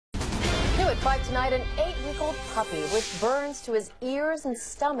fight tonight, an 8-week-old puppy with burns to his ears and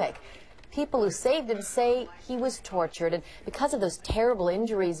stomach. People who saved him say he was tortured, and because of those terrible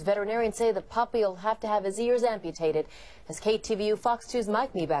injuries, veterinarians say the puppy will have to have his ears amputated. As KTVU Fox 2's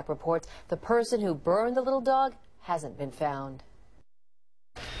Mike Meback reports, the person who burned the little dog hasn't been found.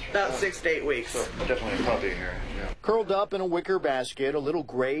 About 6 to 8 weeks. So definitely a puppy here. Yeah. Curled up in a wicker basket, a little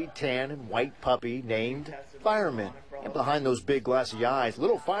gray, tan, and white puppy named Fireman. And behind those big glassy eyes,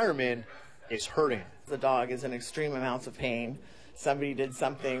 little Fireman is hurting. The dog is in extreme amounts of pain. Somebody did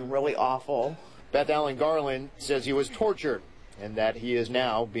something really awful. Beth Allen Garland says he was tortured and that he is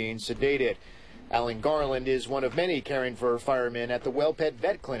now being sedated. Allen Garland is one of many caring for Fireman at the Well Pet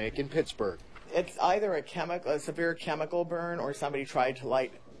Vet Clinic in Pittsburgh. It's either a severe chemical burn or somebody tried to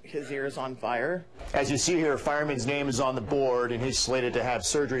light his ears on fire. As you see here, Fireman's name is on the board, and he's slated to have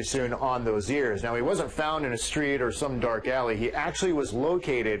surgery soon on those ears. Now, he wasn't found in a street or some dark alley. He actually was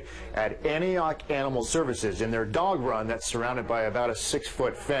located at Antioch Animal Services in their dog run that's surrounded by about a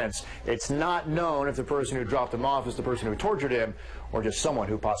 6-foot fence. It's not known if the person who dropped him off is the person who tortured him or just someone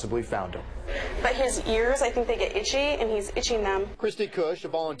who possibly found him. But his ears, I think they get itchy, and he's itching them. Christy Cush, a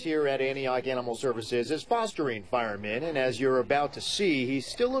volunteer at Antioch Animal Services, is fostering Fireman, and as you're about to see, he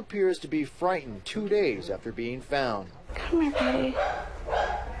still appears to be frightened 2 days after being found. Come here, buddy.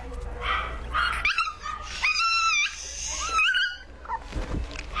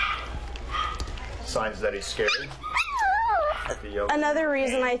 Signs that he's scared. Another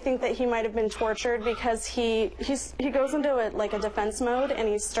reason I think that he might have been tortured because he goes into a defense mode and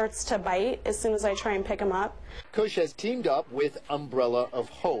he starts to bite as soon as I try and pick him up. Cush has teamed up with Umbrella of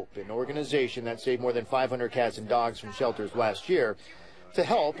Hope, an organization that saved more than 500 cats and dogs from shelters last year, to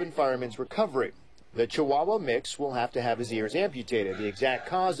help in Fireman's recovery. The Chihuahua mix will have to have his ears amputated. The exact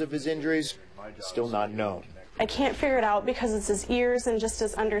cause of his injuries is still not known. I can't figure it out because it's his ears and just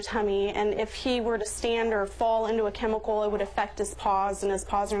his under tummy, and if he were to stand or fall into a chemical, it would affect his paws, and his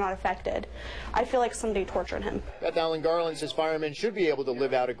paws are not affected. I feel like somebody tortured him. Beth Allen Garland says Fireman should be able to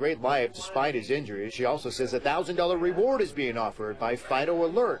live out a great life despite his injuries. She also says a $1,000 reward is being offered by Fido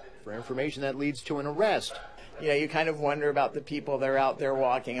Alert for information that leads to an arrest. You know, you kind of wonder about the people that are out there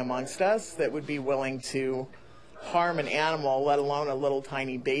walking amongst us that would be willing to harm an animal, let alone a little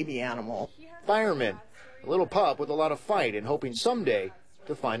tiny baby animal. Fireman, a little pup with a lot of fight and hoping someday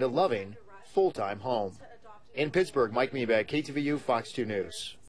to find a loving, full-time home. In Pittsburgh, Mike Meback, KTVU Fox 2 News.